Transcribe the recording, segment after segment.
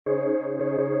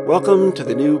Welcome to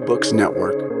the New Books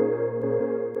Network.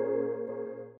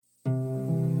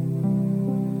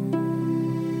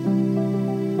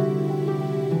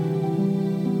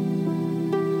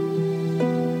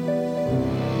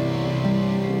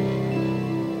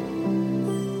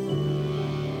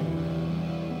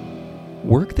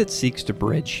 Work that seeks to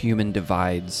bridge human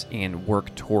divides and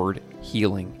work toward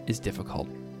healing is difficult.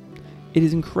 It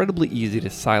is incredibly easy to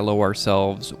silo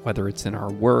ourselves, whether it's in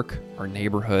our work, our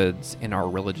neighborhoods, and our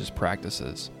religious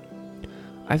practices.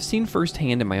 I've seen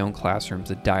firsthand in my own classrooms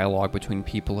that dialogue between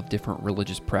people of different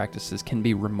religious practices can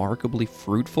be remarkably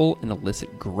fruitful and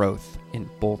elicit growth in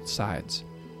both sides.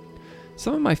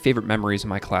 Some of my favorite memories in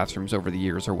my classrooms over the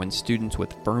years are when students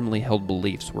with firmly held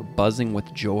beliefs were buzzing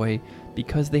with joy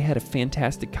because they had a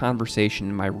fantastic conversation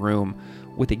in my room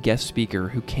with a guest speaker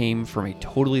who came from a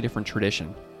totally different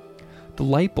tradition. The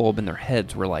light bulb in their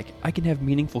heads were like, I can have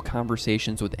meaningful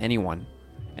conversations with anyone.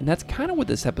 And that's kind of what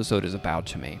this episode is about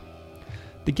to me.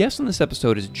 The guest on this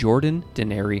episode is Jordan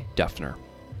Denary Duffner.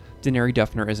 Denary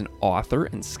Duffner is an author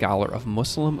and scholar of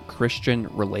Muslim-Christian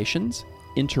relations,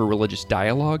 interreligious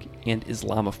dialogue, and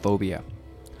Islamophobia.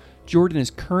 Jordan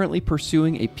is currently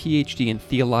pursuing a PhD in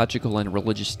theological and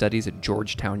religious studies at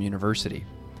Georgetown University.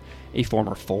 A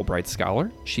former Fulbright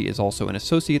scholar, she is also an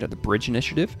associate of the Bridge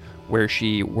Initiative, where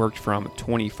she worked from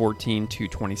 2014 to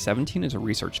 2017 as a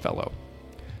research fellow.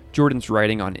 Jordan's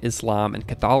writing on Islam and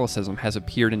Catholicism has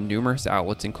appeared in numerous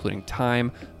outlets including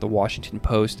Time, The Washington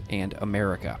Post, and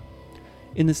America.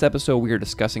 In this episode, we are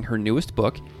discussing her newest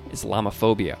book,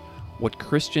 Islamophobia: What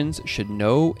Christians Should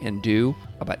Know and Do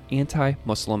About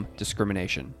Anti-Muslim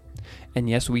Discrimination. And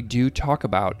yes, we do talk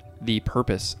about the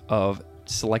purpose of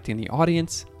selecting the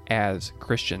audience as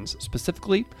Christians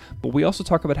specifically, but we also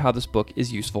talk about how this book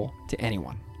is useful to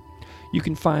anyone. You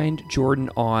can find Jordan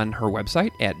on her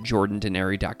website at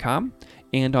jordandenary.com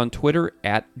and on Twitter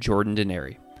at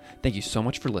jordandenary. Thank you so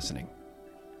much for listening.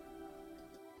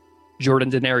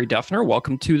 Jordan Denary Duffner,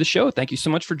 welcome to the show. Thank you so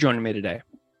much for joining me today.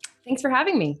 Thanks for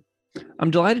having me.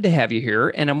 I'm delighted to have you here,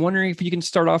 and I'm wondering if you can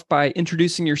start off by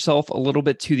introducing yourself a little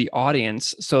bit to the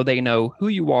audience so they know who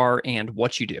you are and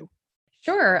what you do.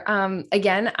 Sure.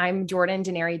 Again, I'm Jordan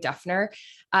Denary Duffner.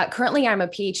 Currently, I'm a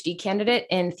PhD candidate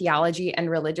in theology and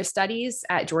religious studies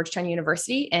at Georgetown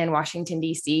University in Washington,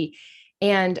 D.C.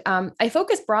 And I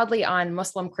focus broadly on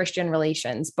Muslim-Christian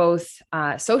relations, both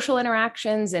social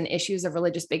interactions and issues of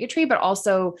religious bigotry, but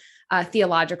also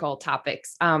theological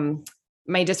topics.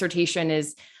 My dissertation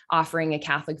is offering a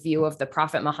Catholic view of the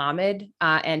Prophet Muhammad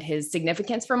and his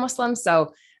significance for Muslims.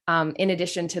 So in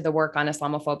addition to the work on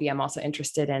Islamophobia, I'm also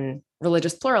interested in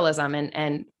religious pluralism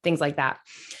and things like that.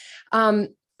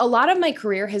 A lot of my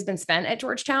career has been spent at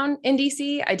Georgetown in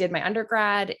DC. I did my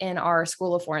undergrad in our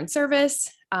School of Foreign Service.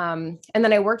 And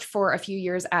then I worked for a few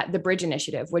years at the Bridge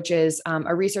Initiative, which is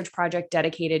a research project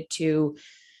dedicated to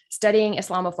studying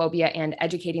Islamophobia and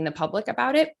educating the public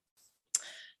about it.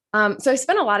 So I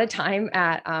spent a lot of time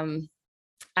at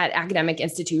academic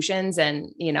institutions and,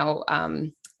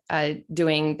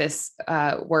 doing this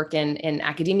work in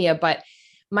academia, but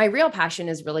my real passion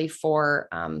is really for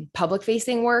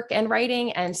public-facing work and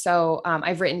writing. And so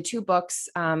I've written two books.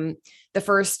 The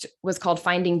first was called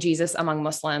Finding Jesus Among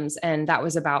Muslims, and that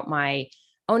was about my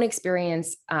own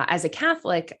experience as a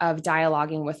Catholic of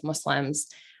dialoguing with Muslims.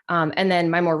 And then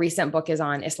my more recent book is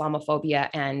on Islamophobia,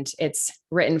 and it's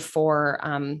written for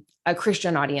a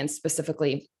Christian audience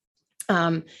specifically.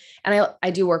 And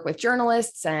I do work with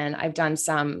journalists, and I've done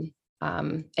some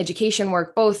education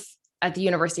work, both at the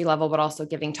university level, but also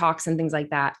giving talks and things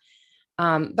like that.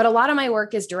 But a lot of my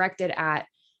work is directed at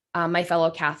my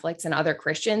fellow Catholics and other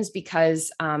Christians,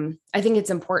 because I think it's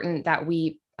important that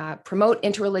we promote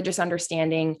interreligious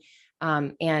understanding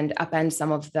and upend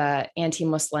some of the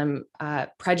anti-Muslim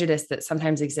prejudice that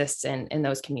sometimes exists in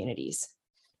those communities.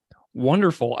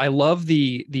 Wonderful. I love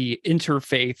the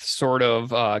interfaith sort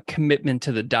of commitment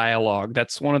to the dialogue.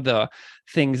 That's one of the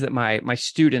things that my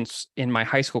students in my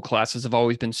high school classes have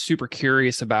always been super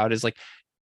curious about, is like,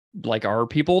 are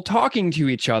people talking to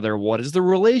each other? What is the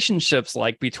relationships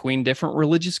like between different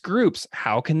religious groups?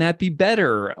 How can that be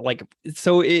better?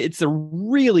 So it's a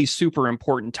really super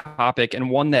important topic, and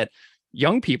one that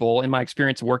young people, in my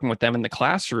experience working with them in the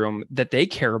classroom, that they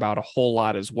care about a whole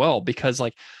lot as well. Because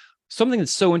something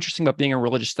that's so interesting about being a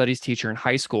religious studies teacher in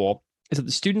high school is that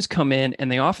the students come in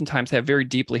and they oftentimes have very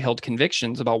deeply held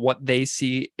convictions about what they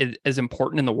see as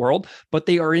important in the world, but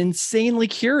they are insanely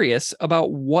curious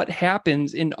about what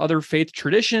happens in other faith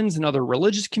traditions and other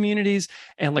religious communities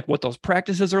and what those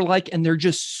practices are like. And they're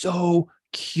just so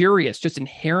curious, just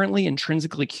inherently,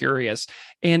 intrinsically curious.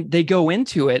 And they go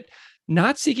into it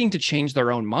not seeking to change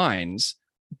their own minds,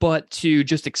 but to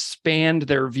just expand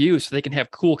their views so they can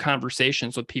have cool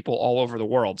conversations with people all over the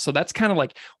world. So that's kind of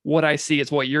like what I see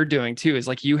as what you're doing too, is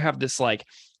like you have this, like,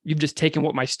 you've just taken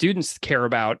what my students care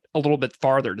about a little bit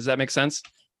farther. Does that make sense?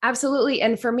 Absolutely.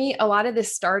 And for me, a lot of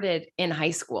this started in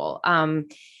high school.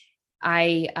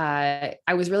 I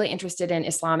was really interested in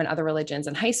Islam and other religions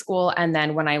in high school. And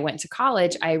then when I went to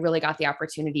college, I really got the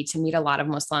opportunity to meet a lot of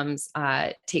Muslims,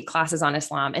 take classes on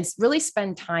Islam, and really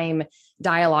spend time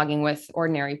dialoguing with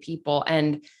ordinary people.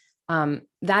 And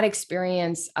that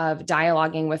experience of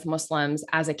dialoguing with Muslims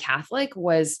as a Catholic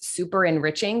was super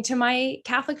enriching to my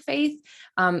Catholic faith.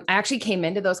 I actually came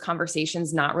into those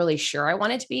conversations not really sure I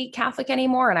wanted to be Catholic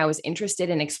anymore, and I was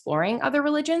interested in exploring other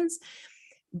religions.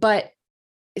 But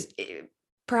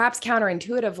perhaps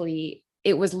counterintuitively,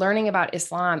 it was learning about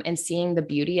Islam and seeing the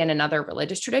beauty in another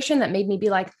religious tradition that made me be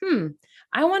like,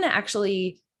 I want to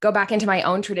actually go back into my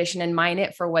own tradition and mine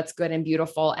it for what's good and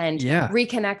beautiful, and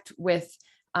reconnect with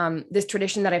this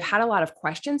tradition that I've had a lot of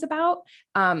questions about.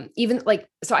 Even like,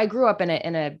 so I grew up in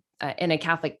a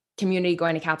Catholic community,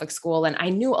 going to Catholic school, and I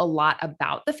knew a lot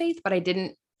about the faith, but I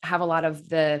didn't have a lot of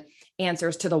the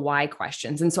answers to the why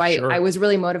questions. And so I was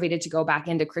really motivated to go back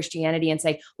into Christianity and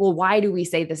say, well, why do we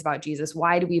say this about Jesus?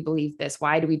 Why do we believe this?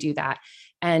 Why do we do that?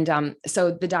 And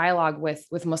so the dialogue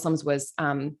with Muslims was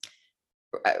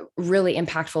really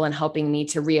impactful in helping me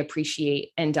to reappreciate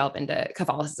and delve into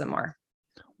Catholicism more.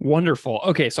 Wonderful.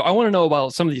 Okay. So I want to know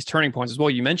about some of these turning points as well.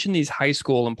 You mentioned these high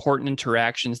school important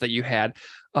interactions that you had.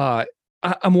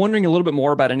 I'm wondering a little bit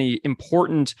more about any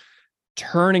important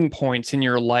turning points in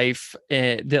your life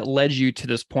that led you to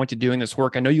this point of doing this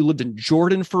work. I know you lived in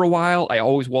Jordan for a while. I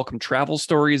always welcome travel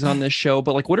stories on this show,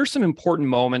 but like, what are some important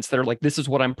moments that are like, this is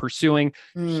what I'm pursuing.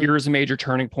 Here's a major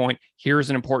turning point. Here's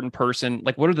an important person.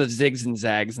 Like, what are the zigs and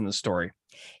zags in the story?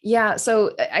 Yeah.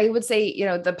 So I would say,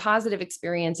 the positive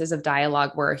experiences of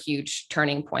dialogue were a huge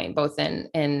turning point, both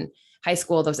in high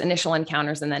school, those initial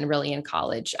encounters, and then really in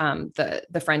college,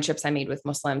 the friendships I made with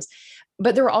Muslims.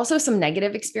 But there were also some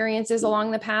negative experiences along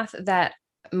the path that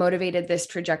motivated this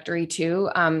trajectory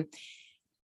too. I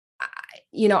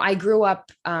grew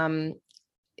up,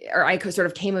 or I sort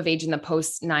of came of age in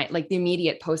the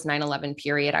immediate post 9/11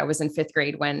 period. I was in 5th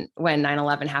grade when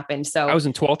 9/11 happened. So I was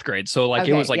in 12th grade. So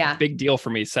it was a big deal for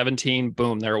me. 17,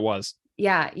 boom, there it was.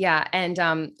 Yeah. Yeah. And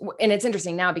it's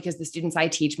interesting now because the students I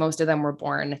teach, most of them were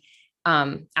born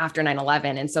after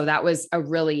 9/11. And so that was a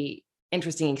really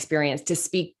interesting experience to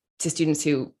speak to students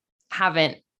who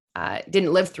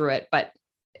didn't live through it, but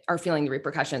are feeling the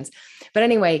repercussions. But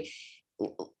anyway,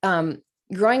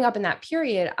 growing up in that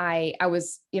period, I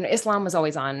was, Islam was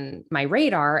always on my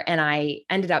radar, and I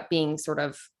ended up being sort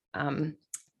of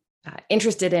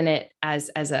interested in it as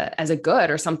a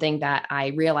good, or something that I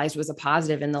realized was a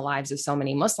positive in the lives of so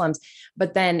many Muslims.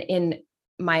 But then in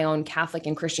my own Catholic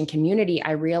and Christian community,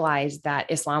 I realized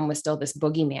that Islam was still this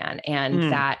boogeyman,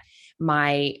 and that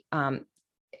my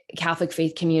Catholic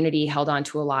faith community held on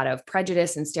to a lot of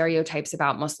prejudice and stereotypes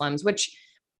about Muslims, which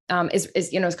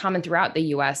is common throughout the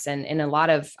U.S. and in a lot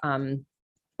of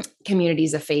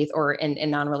communities of faith, or in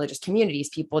non-religious communities.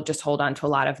 People just hold on to a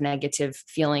lot of negative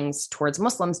feelings towards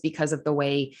Muslims because of the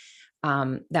way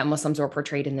that Muslims were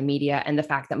portrayed in the media, and the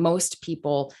fact that most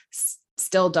people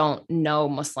still don't know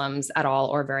Muslims at all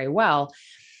or very well.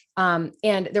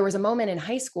 And there was a moment in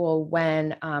high school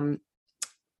when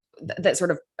that sort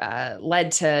of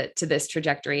led to this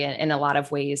trajectory in a lot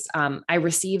of ways. I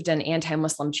received an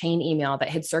anti-Muslim chain email that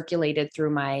had circulated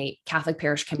through my Catholic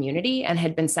parish community and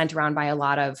had been sent around by a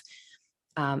lot of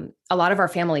our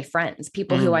family friends,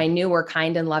 people who I knew were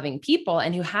kind and loving people,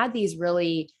 and who had these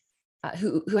really,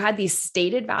 who had these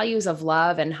stated values of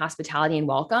love and hospitality and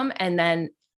welcome. And then,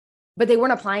 but they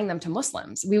weren't applying them to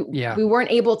Muslims. We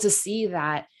weren't able to see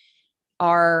that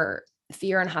our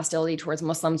fear and hostility towards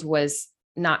Muslims was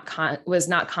not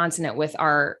consonant with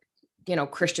our,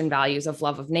 Christian values of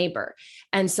love of neighbor.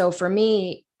 And so for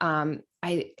me, I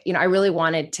really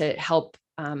wanted to help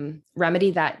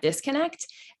remedy that disconnect.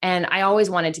 And I always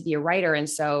wanted to be a writer. And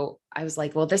so I was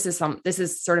like, well, this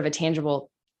is sort of a tangible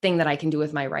thing that I can do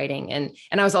with my writing. And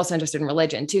I was also interested in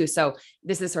religion too. So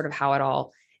this is sort of how it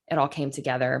all came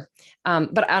together.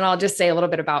 And I'll just say a little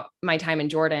bit about my time in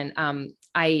Jordan.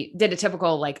 I did a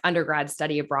typical undergrad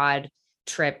study abroad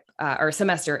trip or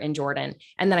semester in Jordan.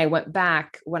 And then I went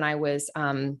back when I was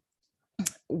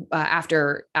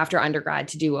after undergrad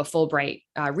to do a Fulbright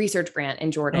research grant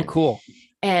in Jordan. Oh, cool.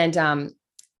 And,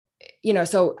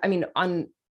 so, I mean,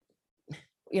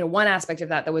 one aspect of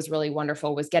that was really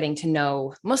wonderful was getting to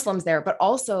know Muslims there, but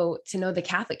also to know the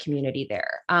Catholic community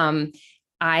there.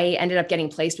 I ended up getting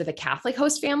placed with a Catholic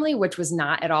host family, which was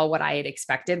not at all what I had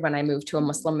expected when I moved to a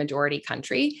Muslim majority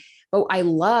country. But I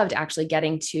loved actually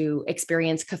getting to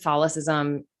experience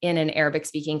Catholicism in an Arabic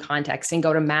speaking context and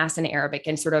go to mass in Arabic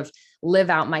and sort of live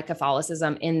out my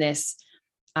Catholicism in this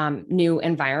new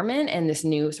environment and this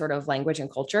new sort of language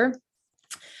and culture.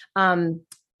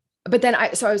 But then I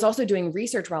was also doing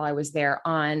research while I was there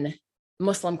on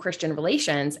Muslim Christian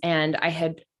relations. And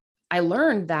I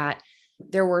learned that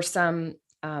there were some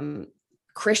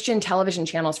Christian television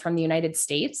channels from the United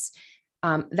States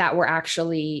that were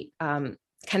actually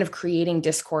kind of creating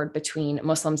discord between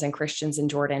Muslims and Christians in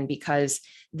Jordan because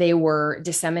they were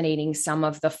disseminating some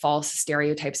of the false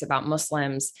stereotypes about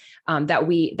Muslims that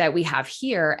we have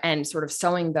here and sort of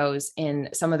sowing those in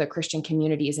some of the Christian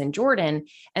communities in Jordan.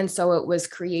 And so it was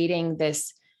creating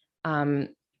this,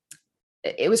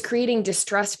 it was creating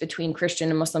distrust between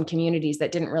Christian and Muslim communities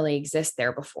that didn't really exist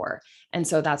there before. And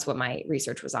so that's what my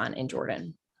research was on in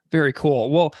Jordan. Very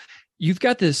cool. Well, you've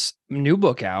got this new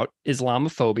book out,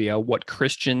 Islamophobia, What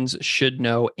Christians Should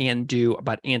Know and Do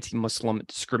About Anti-Muslim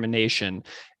Discrimination.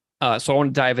 So I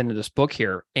want to dive into this book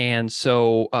here. And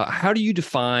so how do you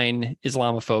define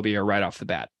Islamophobia right off the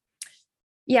bat?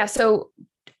 Yeah. So,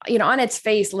 on its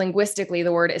face, linguistically,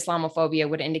 the word Islamophobia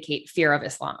would indicate fear of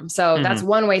Islam. So that's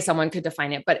one way someone could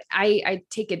define it. But I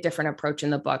take a different approach in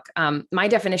the book. My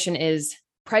definition is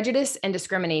prejudice and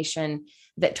discrimination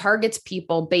that targets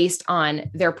people based on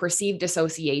their perceived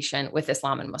association with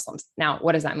Islam and Muslims. Now,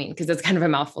 what does that mean? Because it's kind of a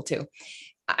mouthful too.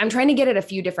 I'm trying to get at a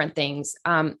few different things.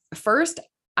 First,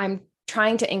 I'm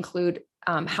trying to include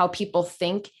how people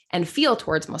think and feel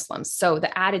towards Muslims. So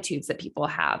the attitudes that people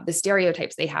have, the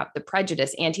stereotypes they have, the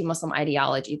prejudice, anti-Muslim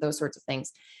ideology, those sorts of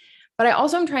things. But I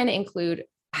also am trying to include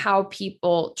how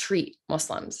people treat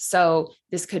Muslims. So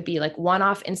this could be like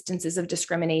one-off instances of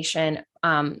discrimination,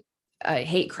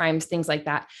 hate crimes, things like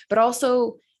that, but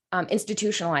also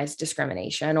institutionalized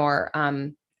discrimination or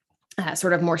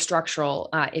sort of more structural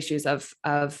issues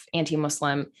of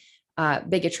anti-Muslim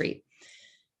bigotry.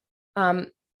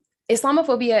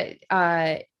 Islamophobia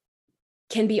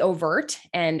can be overt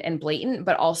and blatant,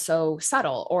 but also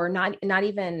subtle or not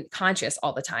even conscious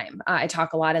all the time. I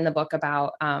talk a lot in the book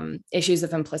about issues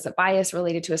of implicit bias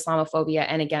related to Islamophobia,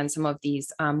 and again, some of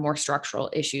these more structural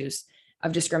issues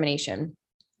of discrimination.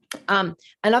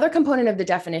 Another component of the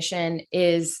definition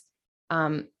is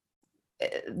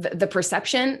the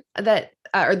perception that,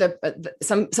 or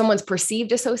someone's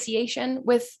perceived association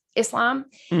with Islam,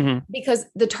 because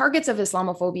the targets of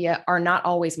Islamophobia are not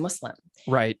always Muslim.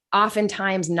 Right.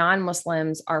 Oftentimes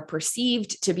non-Muslims are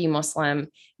perceived to be Muslim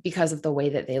because of the way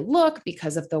that they look,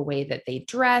 because of the way that they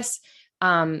dress.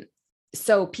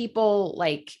 So people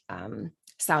like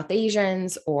South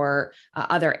Asians or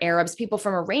other Arabs, people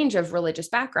from a range of religious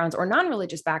backgrounds or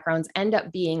non-religious backgrounds end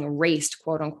up being raced,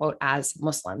 quote unquote, as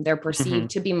Muslim. They're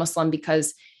perceived to be Muslim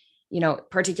because,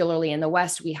 particularly in the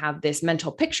West, we have this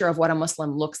mental picture of what a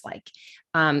Muslim looks like,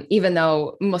 even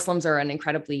though Muslims are an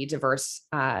incredibly diverse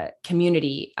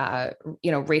community,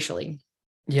 racially.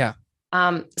 Yeah.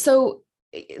 So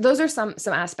those are some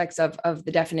aspects of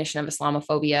the definition of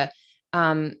Islamophobia.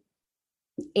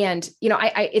 And,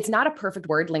 it's not a perfect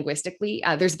word linguistically.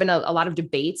 There's been a lot of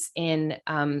debates in,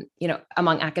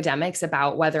 among academics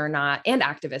about whether or not, and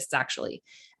activists actually,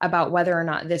 about whether or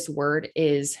not this word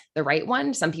is the right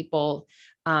one. Some people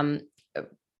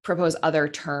propose other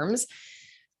terms.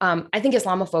 I think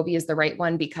Islamophobia is the right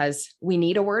one because we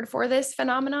need a word for this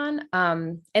phenomenon.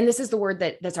 And this is the word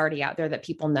that's already out there that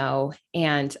people know.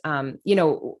 And,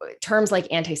 terms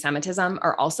like anti-Semitism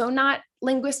are also not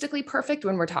linguistically perfect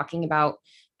when we're talking about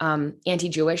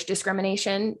anti-Jewish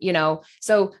discrimination,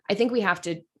 So I think we have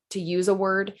to use a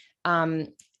word, and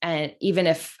even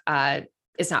if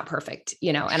it's not perfect,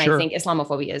 and Sure. I think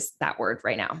Islamophobia is that word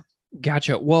right now.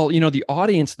 Gotcha. Well, the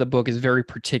audience of the book is very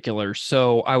particular.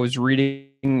 So I was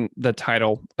reading the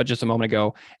title just a moment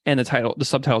ago, and the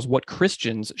subtitle is What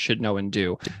Christians Should Know and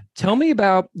Do. Tell me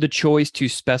about the choice to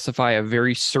specify a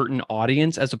very certain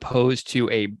audience as opposed to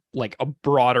a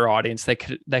broader audience that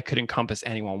could encompass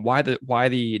anyone. Why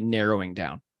the narrowing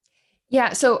down?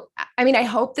 Yeah. So, I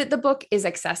hope that the book is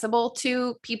accessible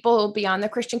to people beyond the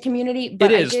Christian community.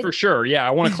 But it is for sure. Yeah.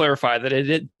 I want to clarify that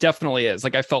it definitely is.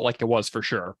 I felt like it was for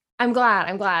sure. I'm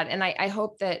glad. And I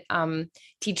hope that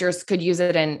teachers could use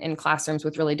it in classrooms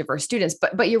with really diverse students.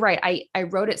 But you're right. I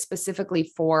wrote it specifically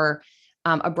for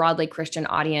a broadly Christian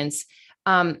audience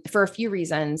for a few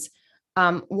reasons.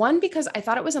 One, because I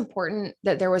thought it was important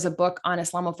that there was a book on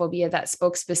Islamophobia that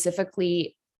spoke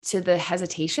specifically to the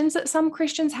hesitations that some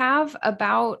Christians have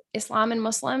about Islam and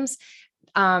Muslims.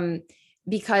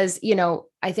 Because,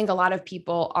 I think a lot of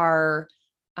people are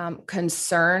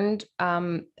concerned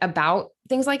about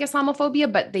things like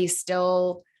Islamophobia, but they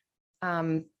still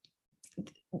someone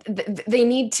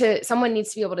needs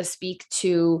to be able to speak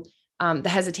to the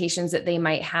hesitations that they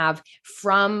might have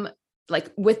from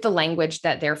with the language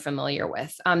that they're familiar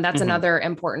with. That's another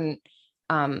important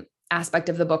aspect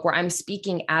of the book, where I'm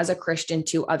speaking as a Christian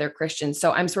to other Christians.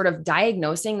 So I'm sort of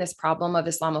diagnosing this problem of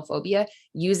Islamophobia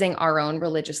using our own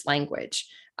religious language.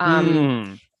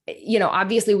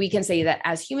 Obviously we can say that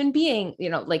as human being,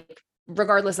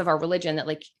 regardless of our religion, that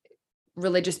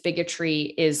religious bigotry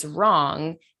is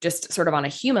wrong, just sort of on a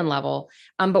human level.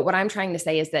 But what I'm trying to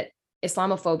say is that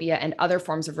Islamophobia and other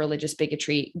forms of religious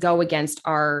bigotry go against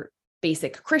our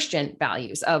basic Christian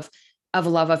values of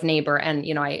love of neighbor. And,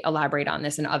 I elaborate on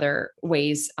this in other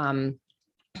ways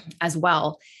as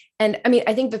well. And I mean,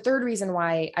 I think the third reason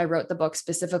why I wrote the book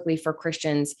specifically for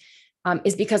Christians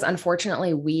is because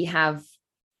unfortunately we have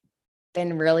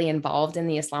been really involved in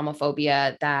the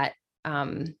Islamophobia that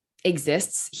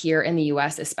exists here in the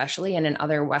US, especially, and in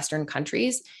other Western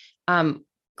countries.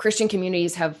 Christian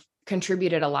communities have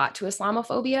contributed a lot to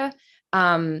Islamophobia.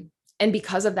 And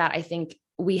because of that, I think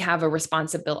we have a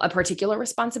particular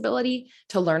responsibility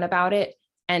to learn about it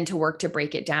and to work to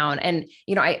break it down. And,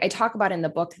 I talk about in the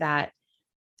book that,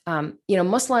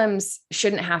 Muslims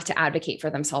shouldn't have to advocate for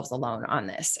themselves alone on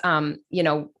this.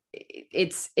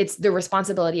 It's the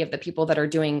responsibility of the people that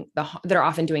are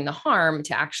often doing the harm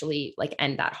to actually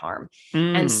end that harm.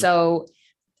 And so,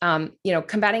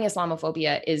 combating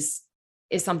Islamophobia is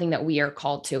something that we are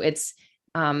called to. It's,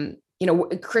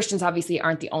 Christians obviously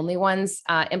aren't the only ones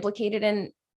implicated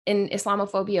in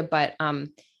Islamophobia, but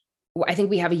I think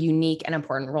we have a unique and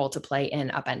important role to play in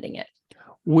upending it.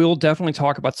 We'll definitely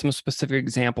talk about some specific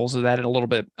examples of that in a little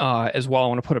bit as well. I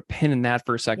want to put a pin in that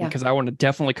for a second, because I want to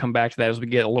definitely come back to that as we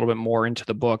get a little bit more into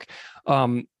the book.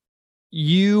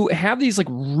 You have these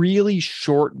really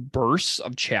short bursts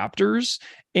of chapters,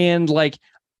 and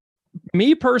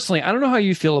me personally, I don't know how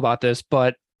you feel about this,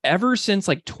 but ever since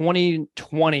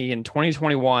 2020 and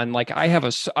 2021, I have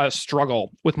a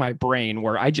struggle with my brain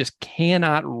where I just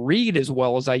cannot read as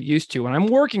well as I used to. And I'm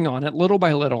working on it little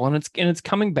by little, and it's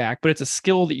coming back, but it's a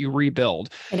skill that you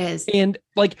rebuild. It is. And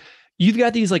you've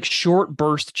got these short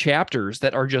burst chapters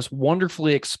that are just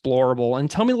wonderfully explorable.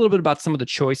 And tell me a little bit about some of the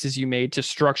choices you made to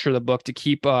structure the book to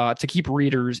keep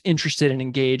readers interested and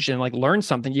engaged and learn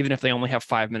something, even if they only have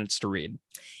 5 minutes to read.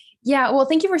 Yeah, well,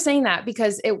 thank you for saying that,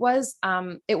 because it was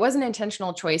an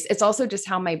intentional choice. It's also just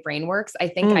how my brain works. I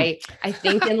think I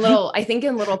think in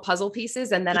little puzzle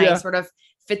pieces, and then I sort of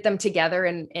fit them together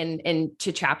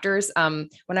into chapters.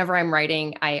 Whenever I'm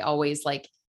writing, I always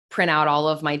print out all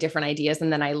of my different ideas,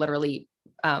 and then I literally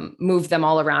move them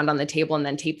all around on the table and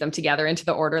then tape them together into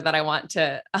the order that I want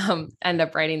to end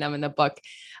up writing them in the book,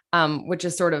 which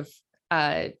is sort of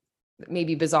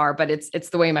maybe bizarre, but it's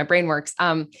the way my brain works.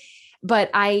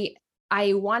 But I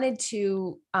wanted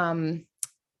to,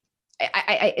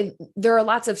 there are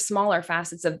lots of smaller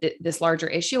facets of this larger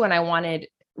issue, and I wanted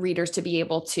readers to be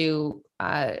able to,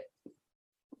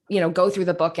 go through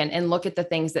the book and look at the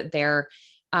things that they're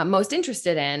most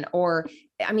interested in, or,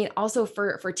 I mean, also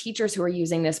for teachers who are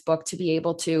using this book to be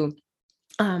able to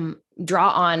draw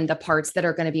on the parts that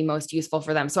are going to be most useful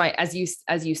for them. So as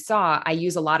you saw, I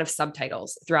use a lot of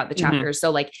subtitles throughout the chapters.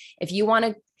 So if you want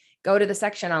to go to the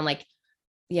section on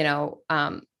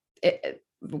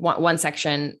one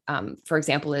section, for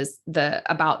example, is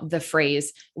about the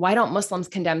phrase, "Why don't Muslims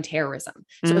condemn terrorism?"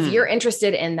 So if you're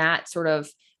interested in that sort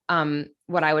of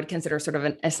what I would consider sort of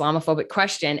an Islamophobic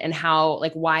question, and how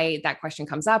why that question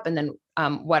comes up, and then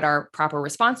what our proper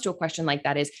response to a question like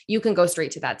that is, you can go straight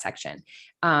to that section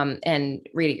and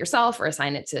read it yourself, or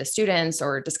assign it to students,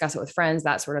 or discuss it with friends,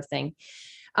 that sort of thing.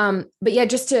 But yeah,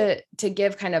 just to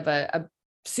give kind of a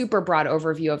super broad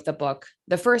overview of the book.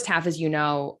 The first half, as you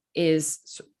know,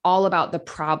 is all about the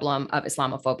problem of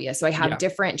Islamophobia. So I have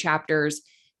different chapters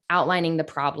outlining the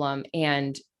problem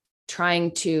and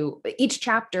each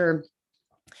chapter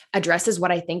addresses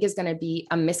what I think is going to be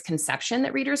a misconception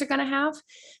that readers are going to have.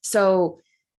 So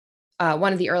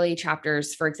one of the early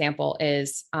chapters, for example,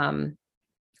 is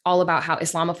all about how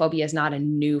Islamophobia is not a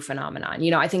new phenomenon.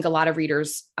 I think a lot of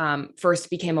readers first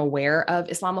became aware of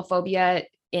Islamophobia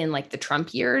in the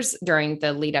Trump years, during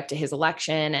the lead up to his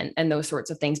election and those sorts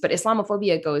of things. But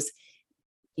Islamophobia goes,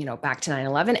 back to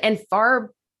 9/11 and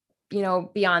far,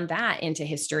 beyond that into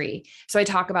history. So I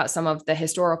talk about some of the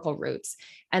historical roots.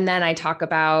 And then I talk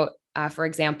about, for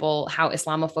example, how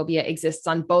Islamophobia exists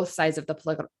on both sides of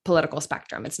the political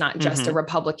spectrum. It's not just a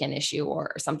Republican issue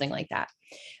or something like that.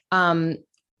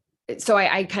 So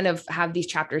I kind of have these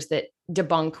chapters that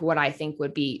debunk what I think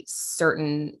would be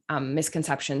certain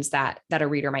misconceptions that a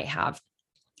reader might have.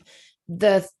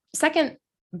 The second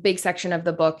big section of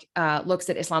the book looks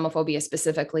at Islamophobia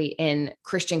specifically in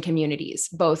Christian communities,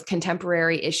 both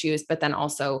contemporary issues, but then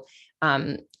also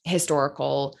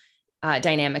historical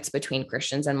dynamics between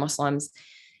Christians and Muslims.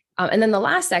 And then the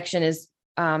last section is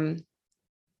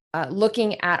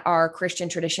looking at our Christian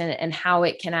tradition and how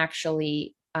it can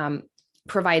actually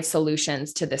provide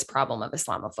solutions to this problem of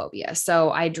Islamophobia.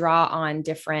 So I draw on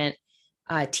different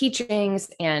teachings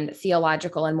and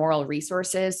theological and moral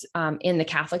resources in the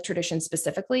Catholic tradition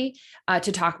specifically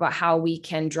to talk about how we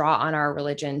can draw on our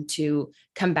religion to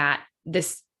combat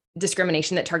this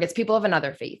discrimination that targets people of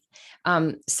another faith.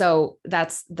 So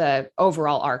that's the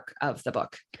overall arc of the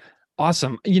book.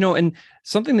 Awesome. And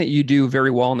something that you do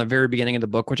very well in the very beginning of the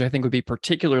book, which I think would be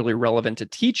particularly relevant to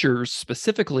teachers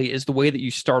specifically, is the way that you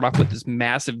start off with this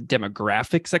massive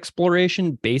demographics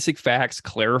exploration, basic facts,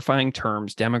 clarifying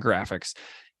terms, demographics.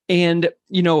 And,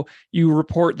 you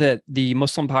report that the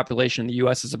Muslim population in the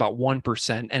US is about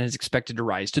 1% and is expected to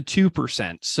rise to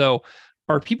 2%. So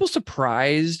are people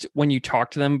surprised when you talk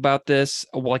to them about this,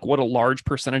 like what a large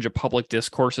percentage of public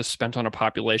discourse is spent on a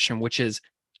population which is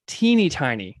teeny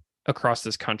tiny across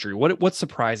this country? What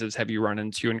surprises have you run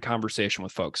into in conversation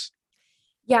with folks?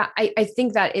 Yeah, I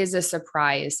think that is a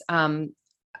surprise. I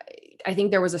think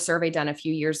there was a survey done a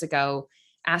few years ago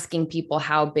asking people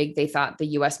how big they thought the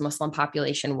US Muslim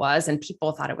population was, and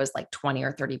people thought it was like 20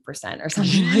 or 30% or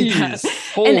something like that.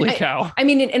 Holy cow.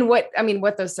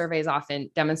 What those surveys often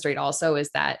demonstrate also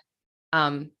is that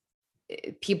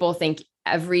people think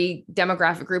every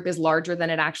demographic group is larger than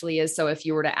it actually is. So if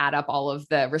you were to add up all of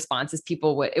the responses,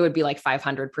 it would be like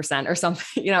 500% or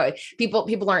something.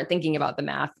 People aren't thinking about the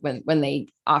math when they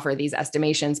offer these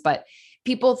estimations, but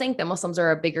people think that Muslims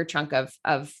are a bigger chunk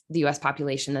of the US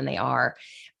population than they are.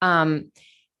 And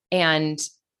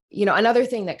another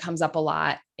thing that comes up a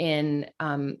lot in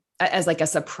as like a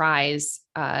surprise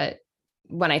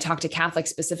when I talk to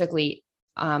Catholics specifically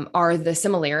are the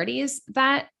similarities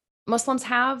that Muslims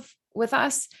have with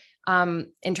us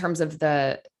in terms of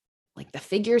the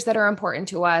figures that are important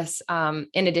to us,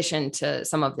 in addition to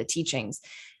some of the teachings.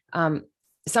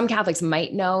 Some Catholics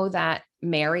might know that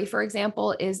Mary, for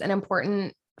example, is an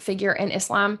important figure in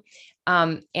Islam.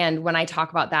 And when I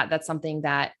talk about that, that's something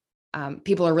that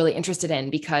people are really interested in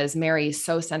because Mary is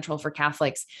so central for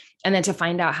Catholics. And then to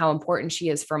find out how important she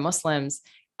is for Muslims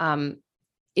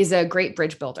is a great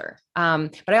bridge builder.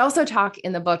 But I also talk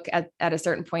in the book at a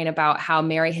certain point about how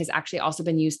Mary has actually also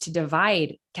been used to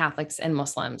divide Catholics and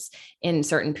Muslims in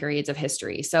certain periods of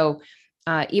history. So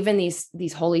even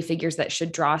these holy figures that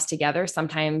should draw us together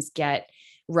sometimes get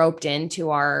roped into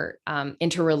our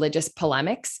interreligious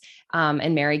polemics.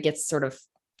 And Mary gets sort of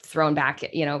thrown back,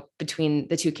 between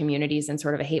the two communities in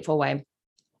sort of a hateful way.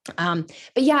 But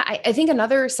yeah, I think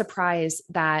another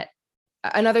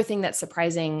thing that's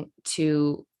surprising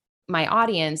to my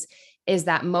audience is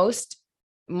that most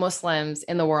Muslims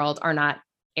in the world are not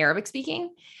Arabic speaking,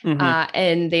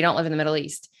 and they don't live in the Middle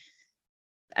East.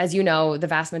 As you know, the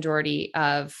vast majority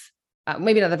of,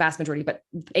 maybe not the vast majority, but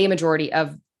a majority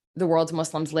of the world's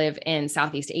Muslims live in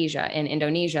Southeast Asia, in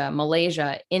Indonesia,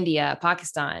 Malaysia, India,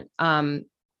 Pakistan. And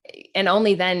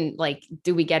only then,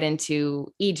 do we get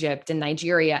into Egypt and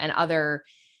Nigeria and other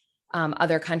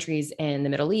countries in the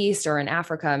Middle East or in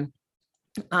Africa.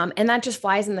 And that just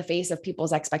flies in the face of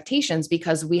people's expectations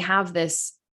because we have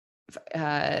this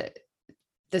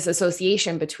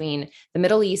association between the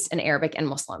Middle East and Arabic and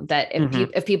Muslim, that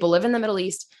if people live in the Middle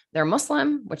East, they're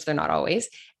Muslim, which they're not always,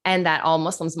 and that all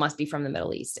Muslims must be from the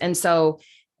Middle East. And so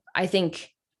I think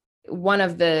one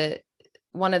of the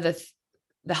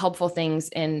helpful things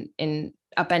in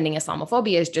upending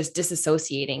Islamophobia is just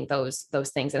disassociating those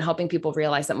things and helping people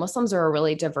realize that Muslims are a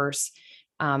really diverse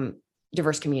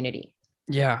community.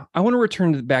 Yeah, I want to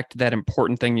return back to that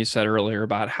important thing you said earlier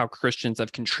about how Christians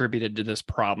have contributed to this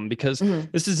problem, because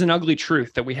this is an ugly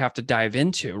truth that we have to dive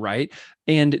into, right?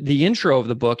 And the intro of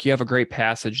the book, you have a great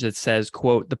passage that says,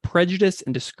 quote, "The prejudice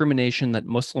and discrimination that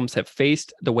Muslims have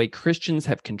faced, the way Christians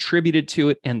have contributed to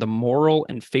it, and the moral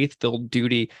and faith-filled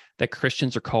duty that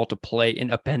Christians are called to play in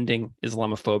upending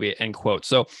Islamophobia," end quote.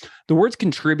 So the words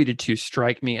contributed to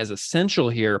strike me as essential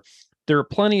here. There are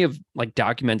plenty of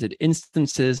documented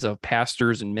instances of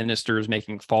pastors and ministers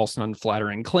making false and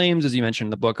unflattering claims, as you mentioned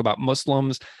in the book, about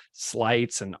Muslims,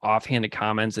 slights and offhanded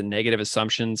comments and negative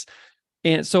assumptions.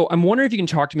 And so I'm wondering if you can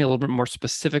talk to me a little bit more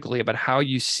specifically about how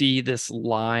you see this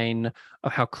line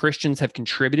of how Christians have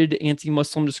contributed to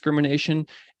anti-Muslim discrimination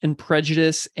and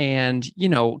prejudice. And,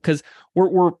 because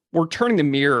we're turning the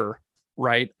mirror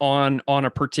right, on a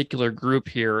particular group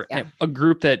here, Yeah. a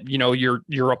group that,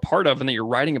 you're a part of and that you're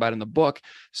writing about in the book.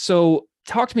 So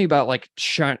talk to me about like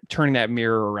turning that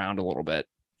mirror around a little bit.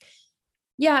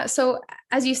 Yeah. So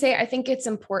as you say, I think it's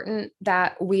important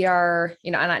that we are,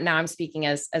 and now I'm speaking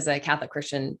as a Catholic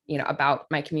Christian, about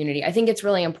my community. I think it's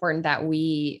really important that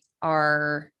we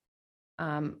are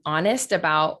honest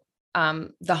about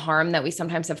the harm that we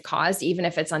sometimes have caused, even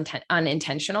if it's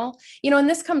unintentional. And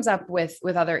this comes up with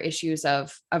other issues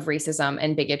of racism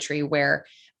and bigotry, where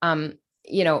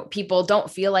people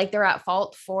don't feel like they're at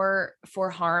fault for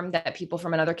harm that people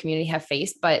from another community have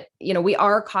faced, but we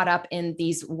are caught up in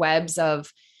these webs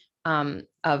of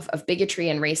bigotry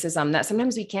and racism that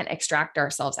sometimes we can't extract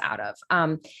ourselves out of.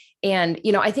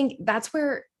 I think that's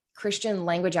where Christian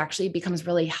language actually becomes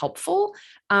really helpful,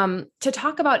 to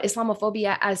talk about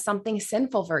Islamophobia as something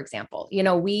sinful. For example,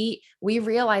 we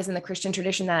realize in the Christian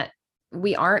tradition that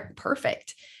we aren't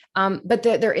perfect, but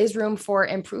there is room for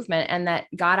improvement, and that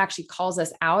God actually calls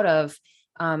us out of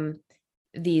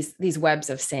these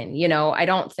webs of sin. I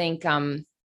don't think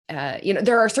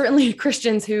there are certainly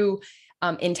Christians who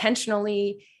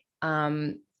intentionally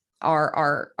are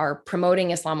promoting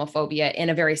Islamophobia in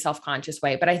a very self-conscious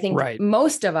way, but I think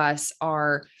most of us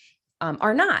are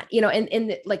not.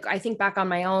 Like, I think back on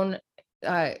my own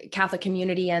Catholic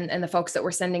community and the folks that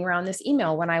were sending around this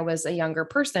email when I was a younger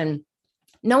person.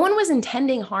 No one was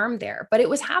intending harm there, but it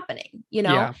was happening,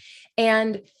 Yeah.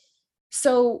 And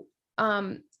so,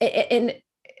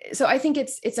 so I think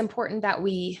it's important that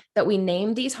we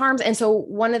name these harms. And so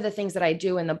one of the things that I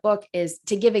do in the book is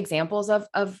to give examples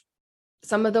of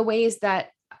some of the ways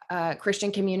that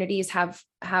Christian communities have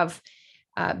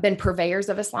been purveyors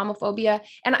of Islamophobia.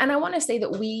 And I want to say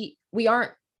that we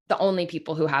aren't the only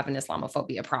people who have an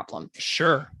Islamophobia problem.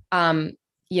 Sure.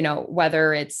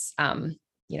 Whether it's,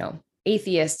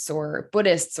 atheists or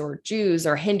Buddhists or Jews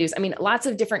or Hindus. I mean, lots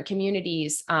of different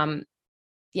communities,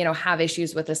 have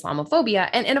issues with Islamophobia.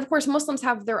 And of course, Muslims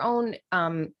have their own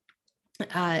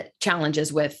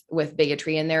challenges with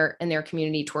bigotry in their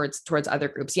community towards other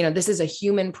groups. This is a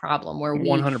human problem where we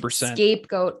 100%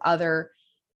 scapegoat other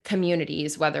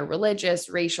communities, whether religious,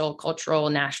 racial, cultural,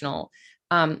 national.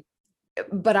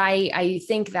 But I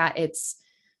think that it's,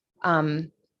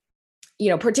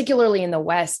 particularly in the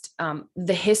West,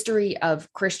 the history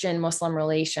of Christian-Muslim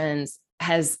relations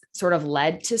has sort of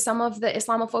led to some of the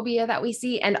Islamophobia that we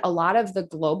see. And a lot of the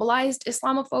globalized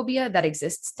Islamophobia that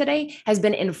exists today has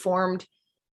been informed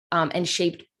and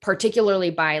shaped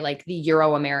particularly by like the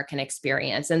Euro-American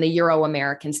experience and the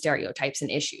Euro-American stereotypes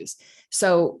and issues.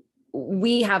 So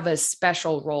we have a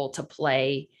special role to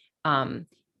play in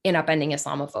upending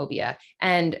Islamophobia.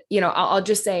 And, I'll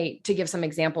just say, to give some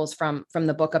examples from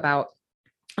the book about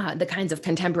the kinds of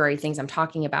contemporary things I'm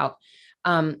talking about.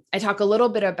 I talk a little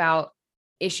bit about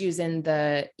issues in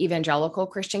the evangelical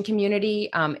Christian community.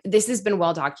 This has been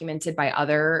well documented by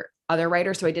other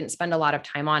writers, so I didn't spend a lot of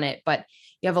time on it, but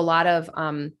you have a lot of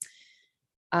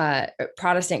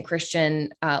Protestant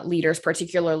Christian leaders,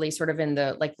 particularly sort of in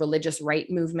the like religious right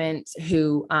movement,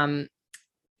 who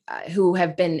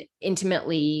have been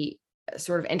intimately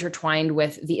sort of intertwined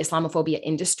with the Islamophobia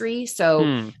industry.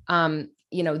 So,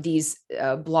 these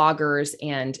bloggers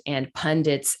and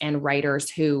pundits and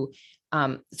writers who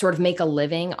sort of make a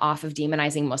living off of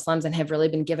demonizing Muslims and have really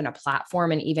been given a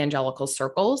platform in evangelical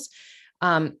circles.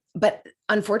 But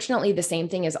unfortunately, the same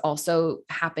thing has also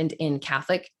happened in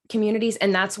Catholic communities.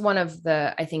 And that's one of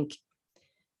the, I think,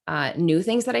 new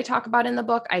things that I talk about in the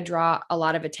book. I draw a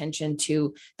lot of attention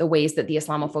to the ways that the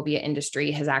Islamophobia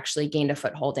industry has actually gained a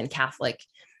foothold in Catholic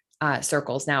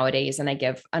circles nowadays. And I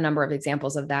give a number of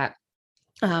examples of that.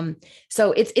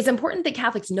 So it's important that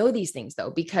Catholics know these things, though,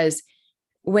 because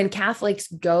when Catholics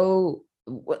go,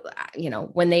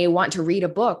 when they want to read a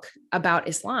book about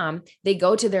Islam, they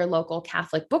go to their local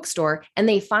Catholic bookstore and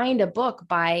they find a book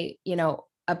by,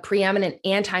 a preeminent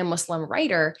anti-Muslim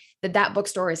writer that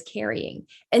bookstore is carrying.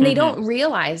 And they don't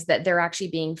realize that they're actually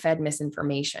being fed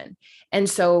misinformation. And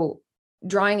so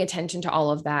drawing attention to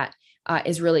all of that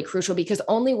is really crucial, because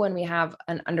only when we have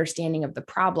an understanding of the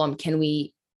problem can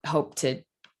we hope to,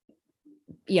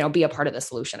 be a part of the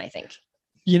solution, I think.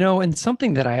 And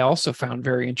something that I also found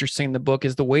very interesting in the book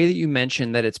is the way that you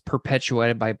mentioned that it's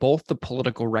perpetuated by both the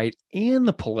political right and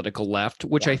the political left,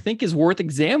 which I think is worth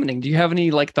examining. Do you have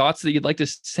any thoughts that you'd like to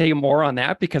say more on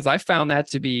that? Because I found that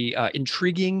to be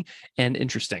intriguing and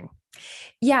interesting.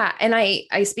 Yeah. And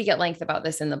I speak at length about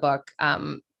this in the book.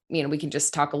 We can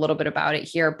just talk a little bit about it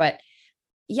here, but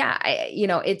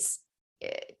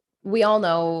we all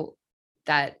know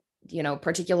that,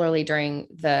 particularly during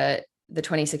the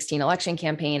 2016 election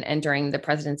campaign and during the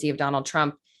presidency of Donald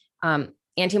Trump,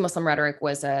 Anti-Muslim rhetoric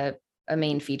was a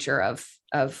main feature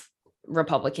of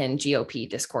Republican GOP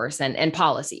discourse and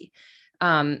policy.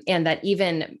 And that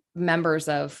even members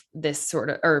of this sort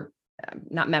of, or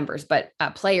not members, but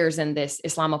players in this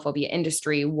Islamophobia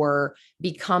industry were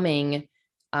becoming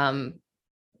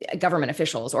government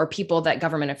officials or people that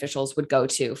government officials would go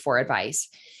to for advice.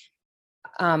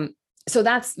 So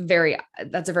that's a very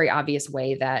obvious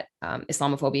way that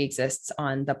Islamophobia exists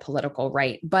on the political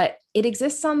right, but it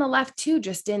exists on the left too,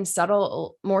 just in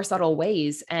more subtle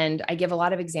ways. And I give a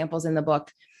lot of examples in the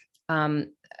book.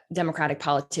 Democratic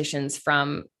politicians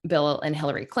from Bill and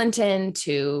Hillary Clinton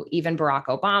to even Barack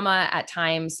Obama at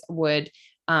times would,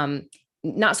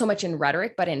 not so much in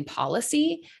rhetoric, but in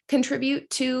policy, contribute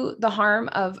to the harm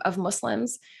of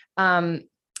Muslims. I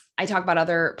talk about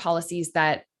other policies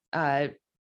that,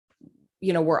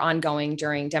 were ongoing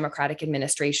during Democratic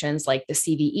administrations, like the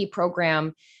CVE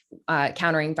program,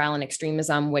 countering violent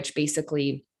extremism, which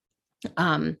basically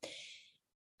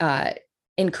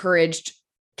encouraged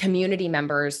community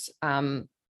members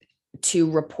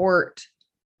to report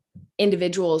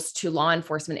individuals to law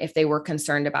enforcement if they were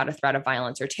concerned about a threat of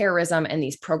violence or terrorism. And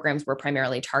these programs were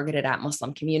primarily targeted at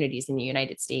Muslim communities in the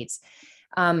United States.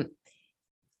 I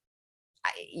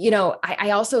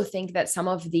also think that some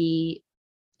of the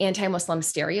anti-Muslim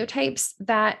stereotypes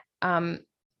that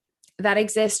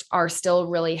exist are still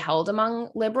really held among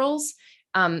liberals,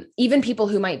 even people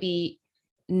who might be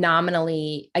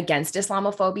nominally against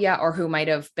Islamophobia or who might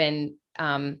have been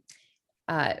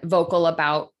vocal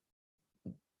about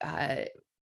the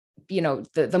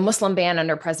Muslim ban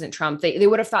under President Trump. They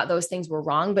would have thought those things were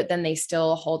wrong, but then they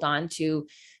still hold on to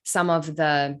some of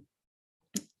the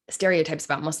stereotypes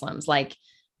about Muslims, like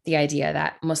the idea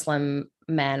that Muslim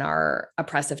men are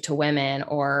oppressive to women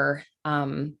or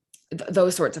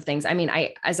those sorts of things. I mean,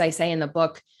 as I say in the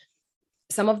book,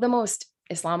 some of the most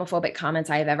Islamophobic comments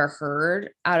I have ever heard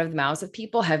out of the mouths of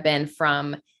people have been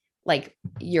from like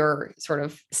your sort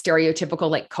of stereotypical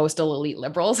like coastal elite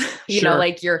liberals,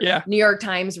 like your New York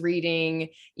Times reading,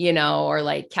 or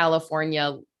like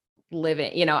California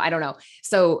living, I don't know.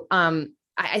 So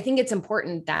I think it's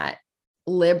important that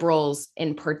liberals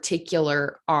in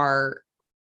particular are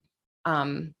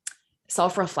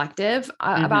self-reflective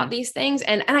about these things.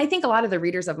 And I think a lot of the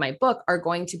readers of my book are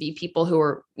going to be people who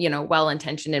are,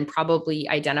 well-intentioned and probably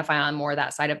identify on more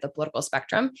that side of the political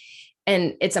spectrum.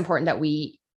 And it's important that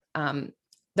we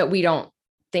don't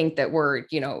think that we're,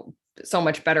 so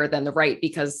much better than the right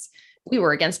because we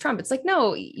were against Trump. It's like,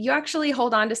 no, you actually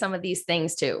hold on to some of these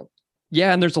things too.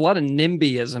 Yeah. And there's a lot of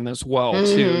NIMBYism as well,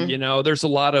 too. There's a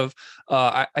lot of,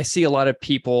 I see a lot of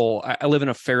people, I live in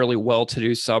a fairly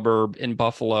well-to-do suburb in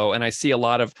Buffalo, and I see a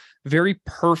lot of very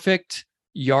perfect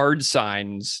yard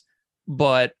signs,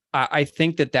 but I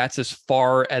think that that's as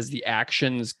far as the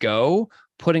actions go.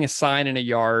 Putting a sign in a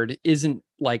yard isn't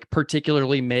like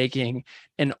particularly making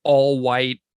an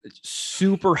all-white,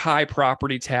 super high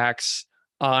property tax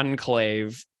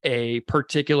enclave a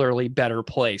particularly better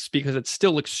place, because it's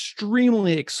still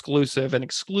extremely exclusive and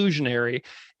exclusionary,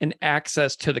 and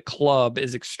access to the club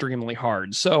is extremely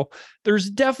hard. So there's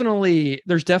definitely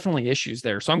issues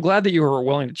there. So I'm glad that you were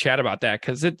willing to chat about that,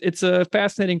 because it's a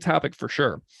fascinating topic for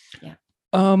sure. Yeah.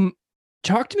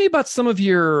 Talk to me about some of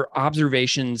your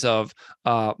observations of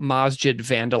masjid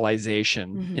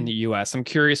vandalization in the US. I'm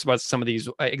curious about some of these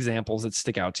examples that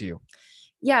stick out to you.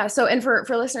 Yeah. So, and for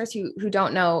listeners who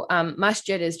don't know,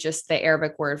 masjid is just the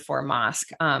Arabic word for mosque,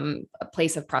 a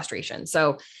place of prostration.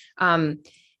 So, I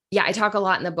talk a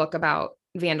lot in the book about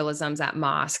vandalisms at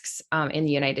mosques in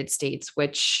the United States,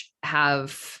 which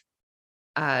have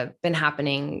been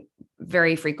happening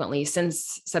very frequently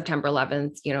since September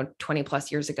 11th, 20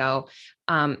 plus years ago.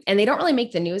 And they don't really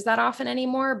make the news that often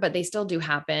anymore, but they still do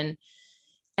happen.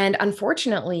 And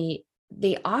unfortunately,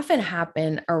 they often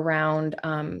happen around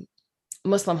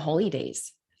Muslim holy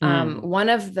days. One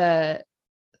of the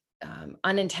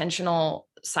unintentional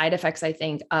side effects, I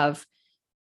think, of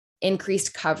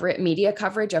increased media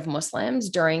coverage of Muslims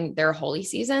during their holy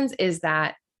seasons is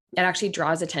that it actually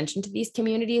draws attention to these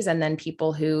communities. And then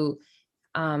people who,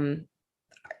 are,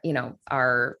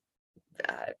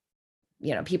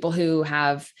 people who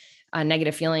have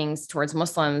negative feelings towards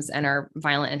Muslims and are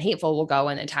violent and hateful will go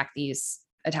and attack these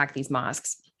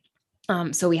mosques.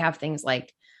 So we have things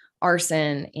like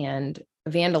arson and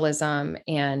vandalism.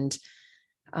 And,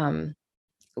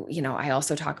 I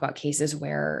also talk about cases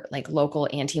where like local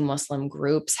anti-Muslim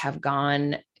groups have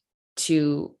gone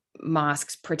to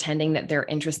mosques pretending that they're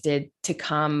interested to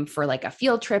come for like a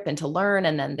field trip and to learn.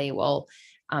 And then they will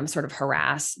sort of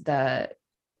harass the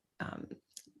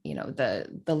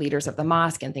leaders of the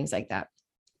mosque and things like that.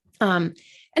 And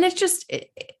it's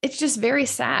just very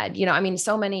sad. I mean,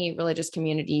 so many religious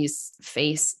communities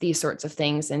face these sorts of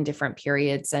things in different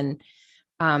periods, and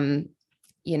and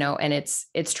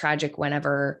it's tragic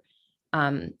whenever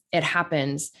it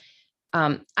happens.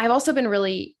 I've also been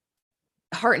really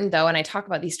heartened, though, and I talk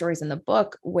about these stories in the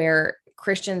book, where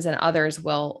Christians and others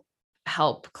will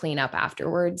help clean up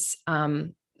afterwards.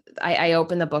 I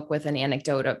open the book with an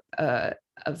anecdote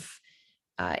of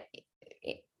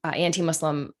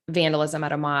anti-Muslim vandalism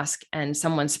at a mosque, and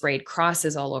someone sprayed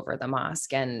crosses all over the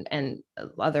mosque, and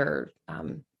other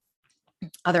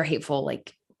hateful,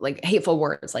 like hateful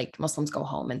words like Muslims go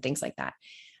home and things like that.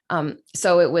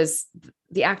 So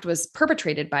the act was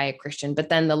perpetrated by a Christian, but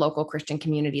then the local Christian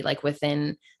community, like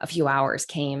within a few hours,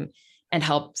 came and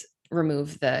helped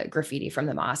remove the graffiti from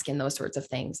the mosque and those sorts of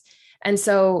things. And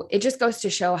so it just goes to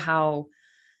show how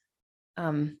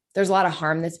there's a lot of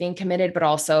harm that's being committed, but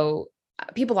also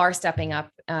people are stepping up,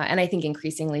 and I think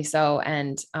increasingly so.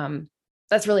 And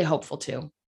that's really hopeful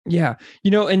too. Yeah.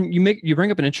 And you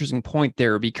bring up an interesting point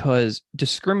there, because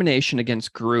discrimination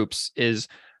against groups is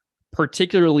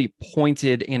particularly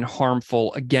pointed and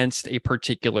harmful against a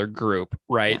particular group,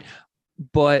 right? Yeah.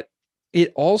 But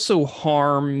it also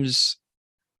harms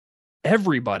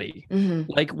everybody.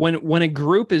 Mm-hmm. Like when a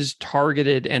group is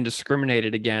targeted and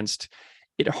discriminated against,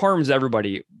 it harms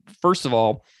everybody. First of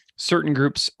all, certain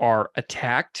groups are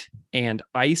attacked and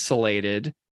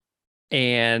isolated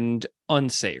and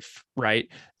unsafe, right?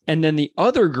 And then the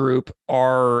other group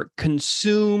are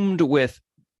consumed with,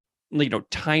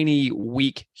 tiny,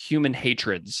 weak human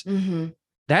hatreds. Mm-hmm.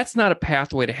 That's not a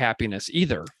pathway to happiness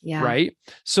either, right?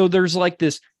 So there's like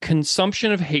this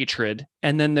consumption of hatred,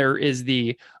 and then there's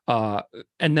the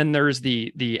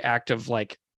act of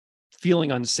like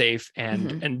feeling unsafe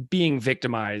and being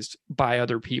victimized by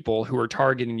other people who are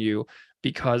targeting you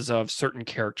because of certain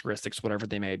characteristics, whatever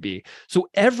they may be. So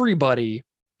everybody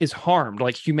is harmed.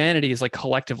 Like humanity is like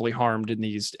collectively harmed in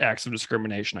these acts of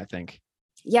discrimination, I think.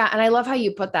 Yeah. And I love how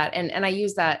you put that. And I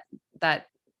use that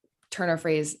turn of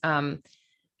phrase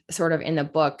sort of in the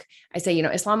book. I say,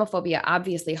 Islamophobia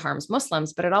obviously harms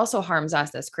Muslims, but it also harms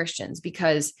us as Christians,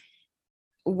 because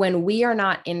when we are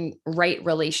not in right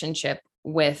relationship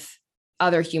with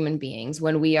other human beings,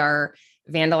 when we are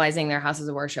vandalizing their houses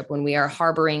of worship, when we are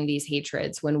harboring these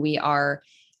hatreds, when we are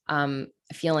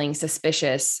feeling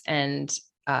suspicious and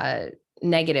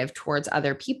negative towards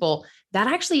other people, that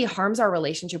actually harms our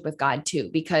relationship with God too.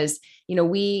 Because,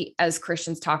 we as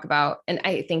Christians talk about, and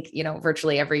I think,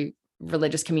 virtually every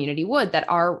religious community would, that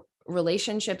our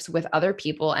relationships with other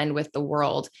people and with the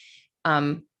world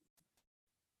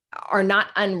are not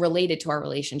unrelated to our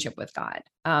relationship with God.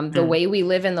 The way we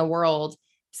live in the world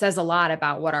says a lot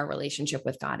about what our relationship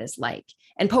with God is like.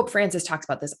 And Pope Francis talks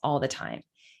about this all the time.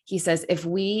 He says, if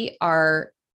we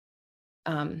are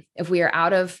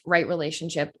out of right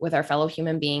relationship with our fellow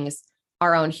human beings,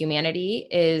 our own humanity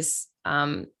is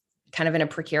kind of in a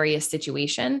precarious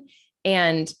situation.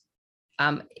 And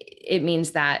it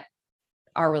means that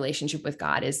our relationship with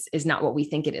God is not what we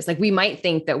think it is. Like, we might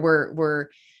think that we're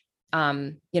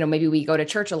maybe we go to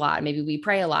church a lot, maybe we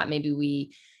pray a lot, maybe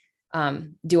we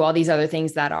do all these other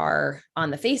things that are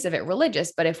on the face of it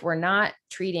religious. But if we're not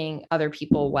treating other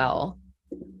people well,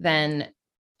 then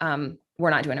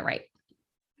we're not doing it right.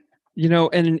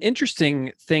 And an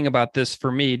interesting thing about this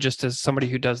for me, just as somebody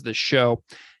who does this show,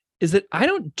 is that I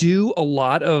don't do a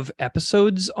lot of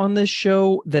episodes on this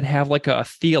show that have like a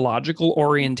theological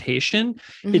orientation.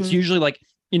 Mm-hmm. It's usually like,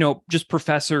 just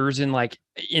professors in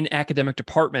academic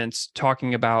departments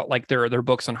talking about like their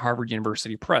books on Harvard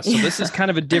University Press. So this is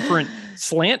kind of a different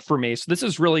slant for me. So this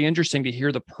is really interesting to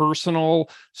hear the personal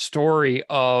story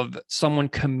of someone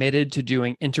committed to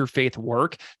doing interfaith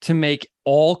work to make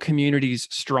all communities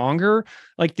stronger.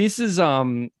 Like this is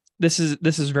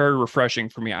very refreshing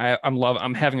for me.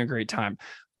 I'm having a great time.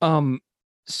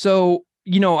 So,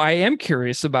 I am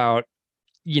curious about,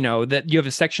 that you have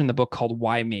a section in the book called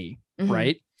Why Me? Mm-hmm.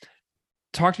 Right?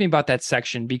 Talk to me about that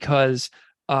section, because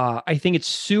I think it's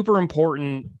super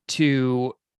important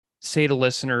to say to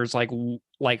listeners, like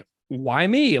why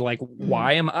me? Like, mm-hmm.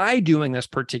 why am I doing this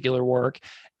particular work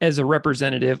as a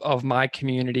representative of my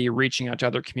community, reaching out to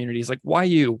other communities? Like, why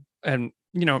you? And,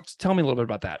 tell me a little bit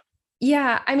about that.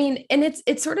 Yeah. I mean, and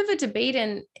it's sort of a debate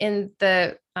in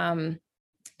the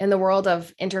world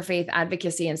of interfaith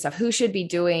advocacy and stuff. Who should be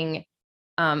doing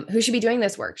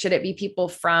this work? Should it be people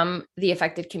from the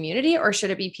affected community, or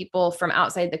should it be people from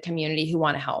outside the community who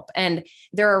want to help? And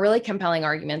there are really compelling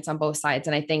arguments on both sides.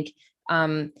 And I think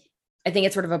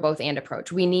it's sort of a both and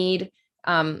approach. We need,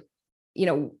 we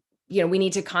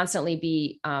need to constantly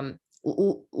be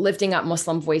lifting up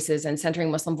Muslim voices and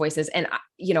centering Muslim voices. And,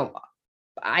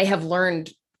 I have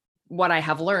learned what I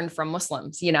have learned from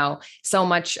Muslims, so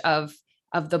much of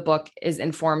the book is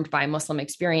informed by Muslim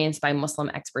experience, by Muslim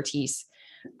expertise.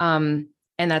 And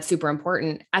that's super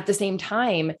important. At the same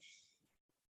time,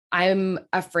 I'm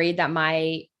afraid that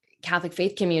my Catholic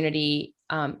faith community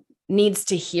needs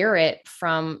to hear it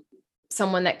from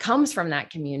someone that comes from that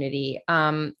community.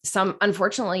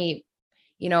 Unfortunately,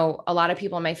 a lot of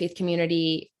people in my faith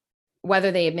community,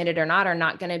 whether they admit it or not, are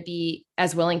not going to be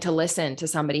as willing to listen to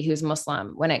somebody who's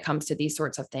Muslim when it comes to these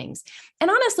sorts of things.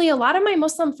 And honestly, a lot of my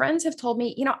Muslim friends have told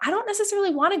me, I don't necessarily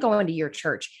want to go into your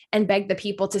church and beg the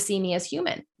people to see me as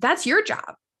human. That's your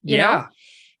job, you know?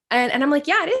 And I'm like,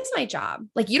 yeah, it is my job.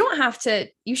 Like, you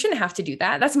shouldn't have to do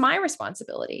that. That's my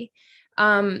responsibility.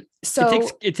 So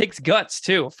it takes guts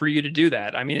too, for you to do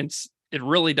that. I mean, it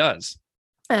really does.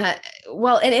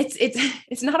 Well, and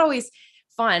it's not always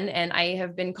fun. And I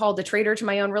have been called a traitor to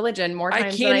my own religion more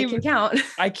times than I can count.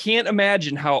 I can't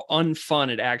imagine how unfun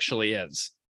it actually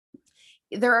is.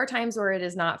 There are times where it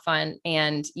is not fun.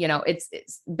 And,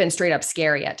 it's been straight up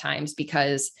scary at times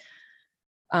because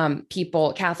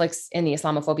Catholics in the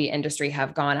Islamophobia industry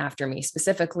have gone after me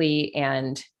specifically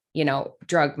and,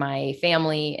 drug my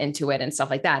family into it and stuff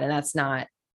like that. And that's not,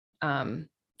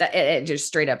 that it just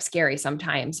straight up scary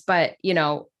sometimes, but,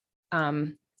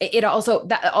 it also,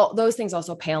 all those things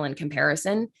also pale in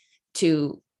comparison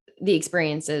to the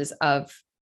experiences of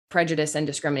prejudice and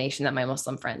discrimination that my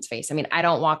Muslim friends face. I mean, I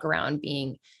don't walk around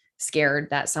being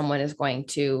scared that someone is going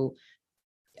to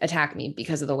attack me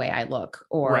because of the way I look,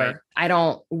 or right. I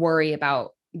don't worry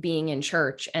about being in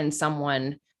church and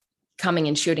someone coming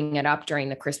and shooting it up during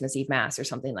the Christmas Eve mass or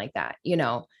something like that,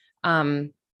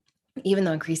 even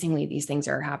though increasingly these things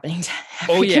are happening to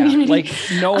every community. Like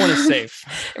no one is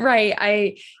safe.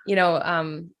 Right.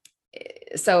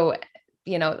 So,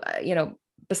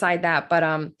 beside that, but,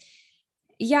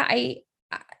 I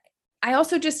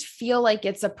also just feel like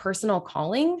it's a personal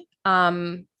calling.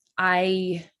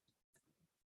 I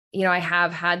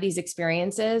have had these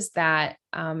experiences that,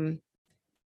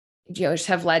 just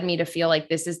have led me to feel like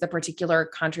this is the particular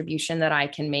contribution that I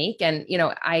can make. And,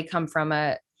 I come from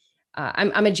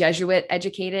I'm a Jesuit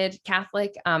educated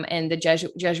Catholic, and the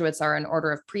Jesuits are an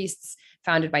order of priests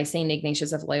founded by St.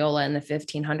 Ignatius of Loyola in the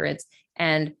 1500s.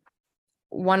 And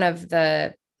one of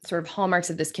the sort of hallmarks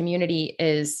of this community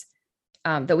is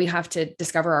that we have to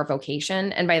discover our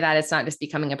vocation. And by that, it's not just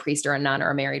becoming a priest or a nun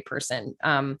or a married person,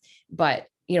 but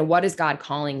what is God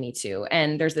calling me to?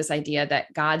 And there's this idea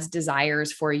that God's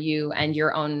desires for you and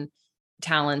your own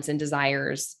talents and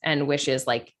desires and wishes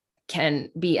can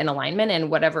be in alignment, and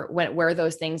where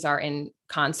those things are in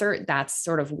concert, that's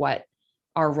sort of what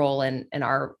our role in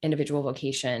our individual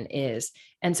vocation is.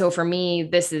 And so for me,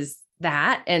 this is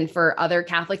that. And for other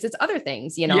Catholics, it's other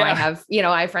things. I have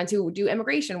friends who do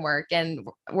immigration work and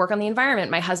work on the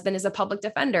environment. My husband is a public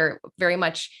defender, very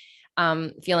much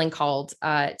feeling called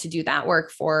to do that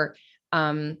work for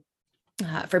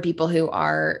people who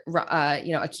are,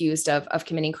 accused of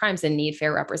committing crimes and need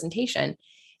fair representation.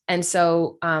 And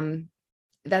so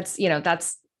that's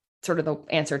sort of the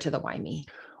answer to the why me.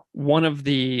 One of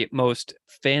the most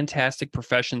fantastic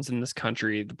professions in this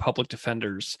country, the public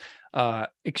defenders,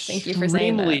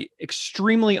 extremely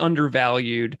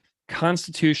undervalued,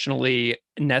 constitutionally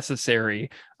necessary,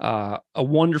 a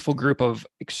wonderful group of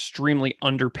extremely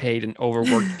underpaid and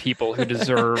overworked people who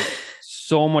deserve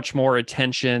so much more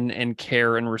attention and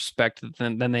care and respect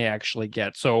than they actually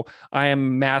get. So I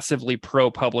am massively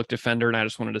pro public defender. And I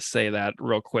just wanted to say that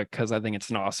real quick, because I think it's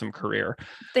an awesome career.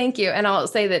 Thank you. And I'll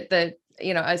say that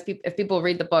if people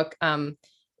read the book,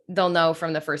 they'll know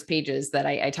from the first pages that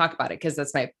I talk about it, because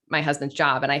that's my husband's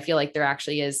job. And I feel like there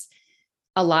actually is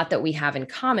a lot that we have in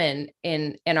common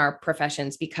in our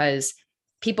professions, because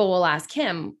people will ask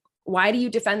him, why do you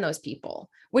defend those people?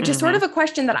 Which is sort of a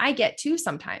question that I get too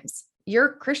sometimes. You're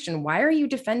Christian. Why are you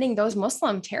defending those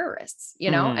Muslim terrorists?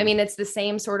 I mean, it's the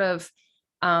same sort of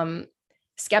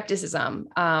skepticism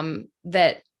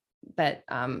that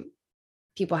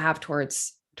people have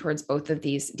towards both of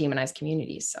these demonized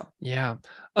communities. So, yeah.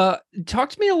 Talk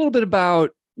to me a little bit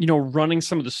about, running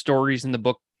some of the stories in the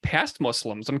book past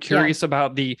Muslims. I'm curious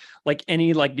about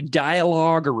any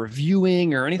dialogue or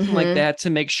reviewing or anything like that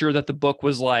to make sure that the book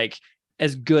was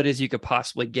as good as you could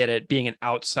possibly get it, being an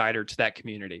outsider to that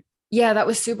community. Yeah, that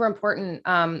was super important.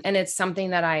 And it's something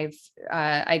that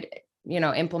I've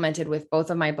implemented with both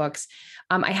of my books.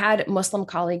 I had Muslim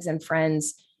colleagues and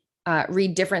friends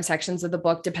read different sections of the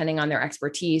book depending on their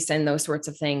expertise and those sorts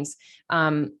of things.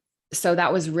 So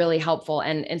that was really helpful.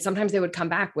 And sometimes they would come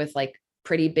back with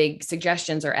pretty big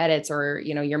suggestions or edits, or,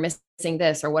 you're missing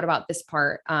this, or what about this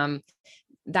part?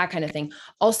 That kind of thing.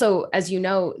 Also, as you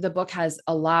know, the book has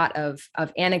a lot of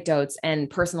anecdotes and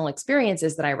personal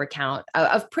experiences that I recount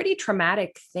of pretty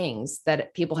traumatic things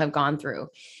that people have gone through.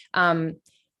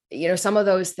 Some of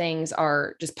those things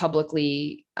are just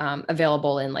publicly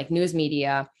available in like news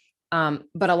media.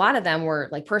 But a lot of them were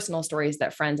like personal stories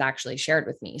that friends actually shared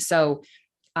with me. So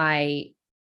I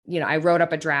wrote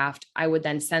up a draft. I would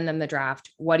then send them the draft.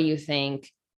 What do you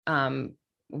think? Recognizing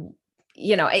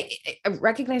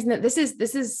that this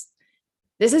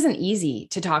isn't easy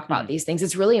to talk about these things.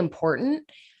 It's really important.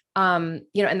 And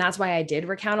that's why I did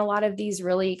recount a lot of these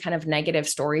really kind of negative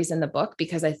stories in the book,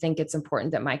 because I think it's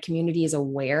important that my community is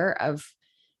aware of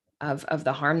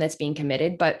the harm that's being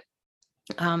committed. But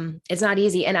it's not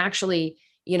easy. And actually,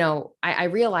 I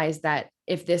realized that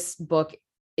if this book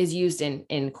is used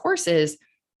in courses,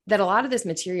 that a lot of this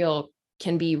material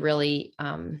can be really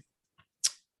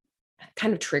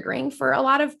kind of triggering for a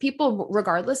lot of people,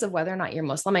 regardless of whether or not you're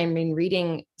Muslim. I mean,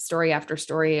 reading story after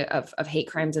story of hate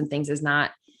crimes and things does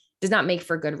not make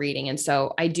for good reading. And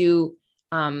so I do,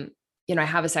 I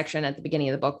have a section at the beginning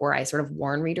of the book where I sort of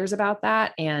warn readers about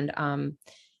that. And,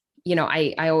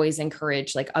 I always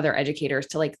encourage like other educators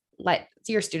to like let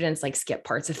your students like skip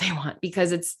parts if they want,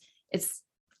 because it's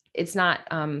not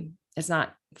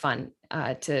fun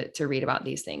to read about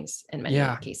these things in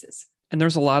many cases. And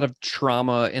there's a lot of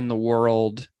trauma in the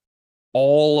world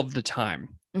all of the time,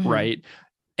 right?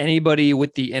 Anybody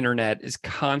with the internet is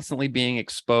constantly being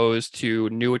exposed to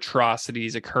new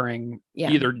atrocities occurring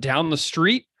either down the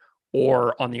street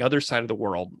or on the other side of the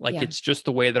world. Like it's just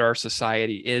the way that our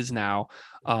society is now.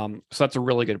 So that's a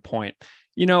really good point.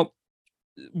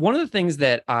 One of the things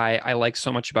that I like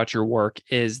so much about your work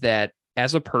is that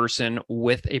as a person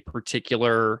with a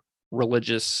particular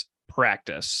religious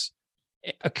practice,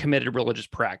 a committed religious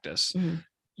practice,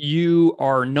 you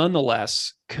are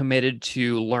nonetheless committed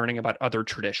to learning about other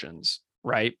traditions,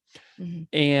 right?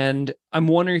 And I'm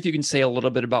wondering if you can say a little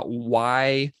bit about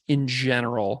why, in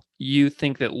general, you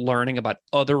think that learning about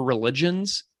other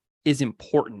religions is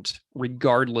important,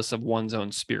 regardless of one's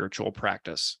own spiritual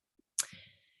practice.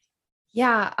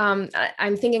 Yeah,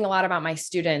 I'm thinking a lot about my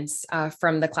students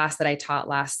from the class that I taught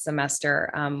last semester,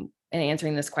 and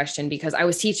answering this question, because I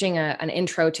was teaching an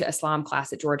intro to Islam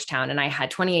class at Georgetown, and I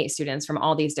had 28 students from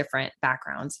all these different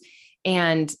backgrounds.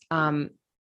 And, I'm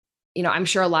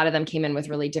sure a lot of them came in with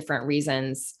really different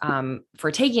reasons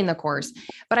for taking the course.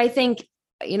 But I think,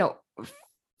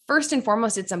 first and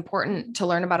foremost, it's important to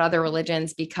learn about other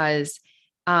religions because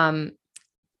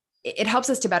it helps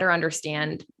us to better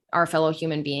understand our fellow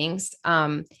human beings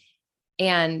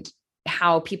and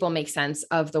how people make sense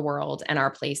of the world and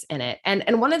our place in it.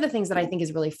 And one of the things that I think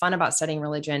is really fun about studying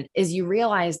religion is you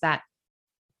realize that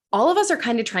all of us are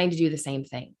kind of trying to do the same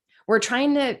thing. We're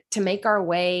trying to make our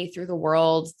way through the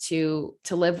world, to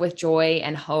live with joy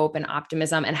and hope and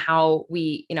optimism, and how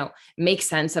we, make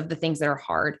sense of the things that are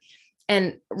hard.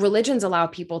 And religions allow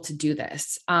people to do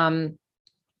this. I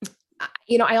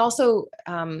also,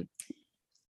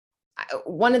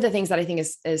 one of the things that I think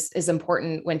is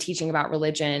important when teaching about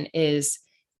religion is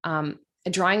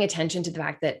drawing attention to the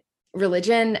fact that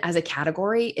religion as a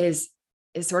category is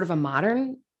sort of a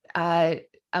modern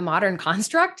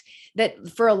construct that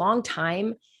for a long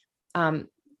time, the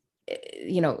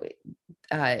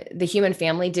human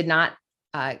family did not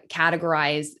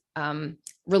categorize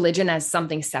religion as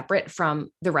something separate from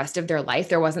the rest of their life.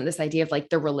 There wasn't this idea of like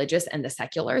the religious and the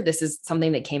secular. This is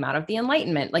something that came out of the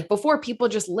Enlightenment. Like before, people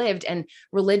just lived, and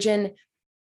religion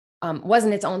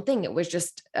wasn't its own thing. It was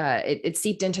just, it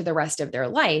seeped into the rest of their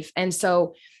life. And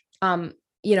so, and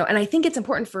I think it's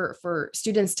important for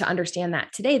students to understand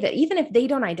that today, that even if they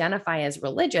don't identify as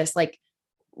religious, like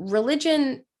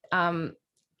religion,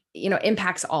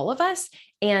 impacts all of us.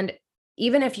 And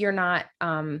even if you're not,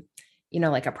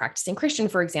 like a practicing Christian,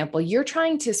 for example, you're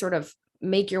trying to sort of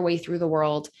make your way through the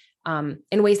world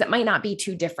in ways that might not be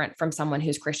too different from someone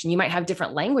who's Christian. You might have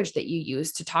different language that you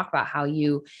use to talk about how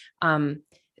you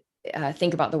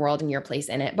think about the world and your place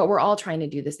in it, but we're all trying to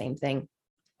do the same thing.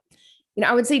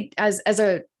 I would say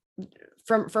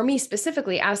for me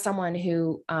specifically, as someone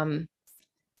who,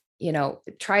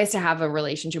 tries to have a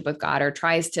relationship with God or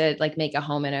tries to like make a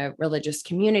home in a religious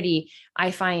community,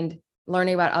 I find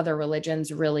learning about other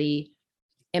religions really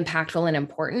impactful and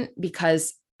important,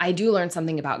 because I do learn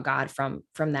something about God from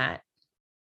that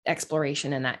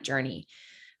exploration and that journey.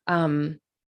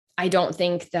 I don't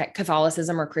think that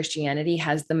Catholicism or Christianity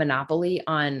has the monopoly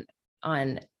on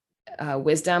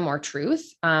wisdom or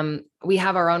truth. We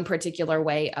have our own particular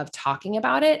way of talking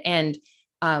about it, and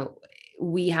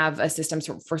we have a system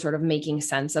for sort of making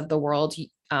sense of the world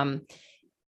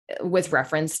with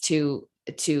reference to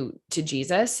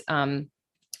Jesus.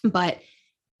 But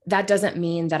that doesn't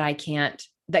mean that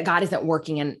that God isn't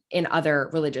working in other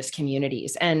religious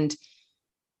communities. And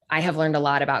I have learned a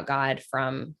lot about God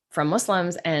from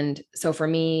Muslims. And so for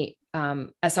me,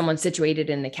 as someone situated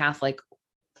in the Catholic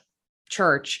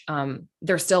Church,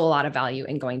 there's still a lot of value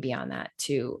in going beyond that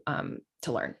to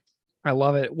learn. I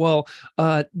love it. Well,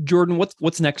 Jordan,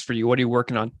 what's next for you? What are you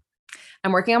working on?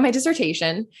 I'm working on my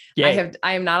dissertation. Yay.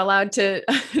 I am not allowed to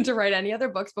write any other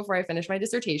books before I finish my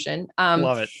dissertation.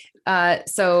 Love it.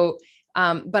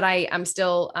 But I'm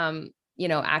still,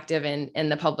 active in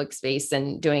the public space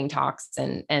and doing talks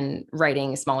and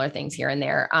writing smaller things here and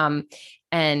there.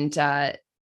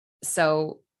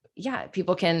 So yeah,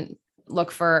 people can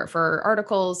look for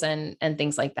articles and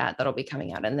things like that that'll be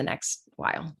coming out in the next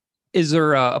while. Is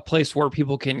there a place where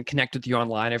people can connect with you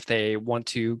online if they want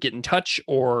to get in touch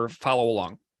or follow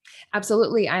along?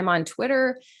 Absolutely. I'm on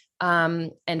Twitter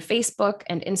and Facebook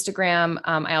and Instagram.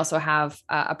 I also have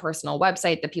a personal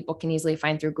website that people can easily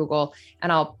find through Google.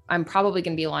 And I'm probably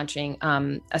going to be launching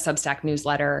a Substack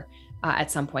newsletter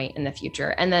at some point in the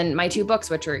future. And then my 2 books,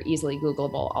 which are easily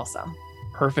Googleable also.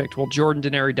 Perfect. Well, Jordan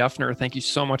Denary Duffner, thank you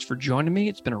so much for joining me.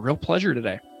 It's been a real pleasure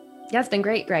today. Yeah, it's been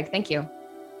great, Greg. Thank you.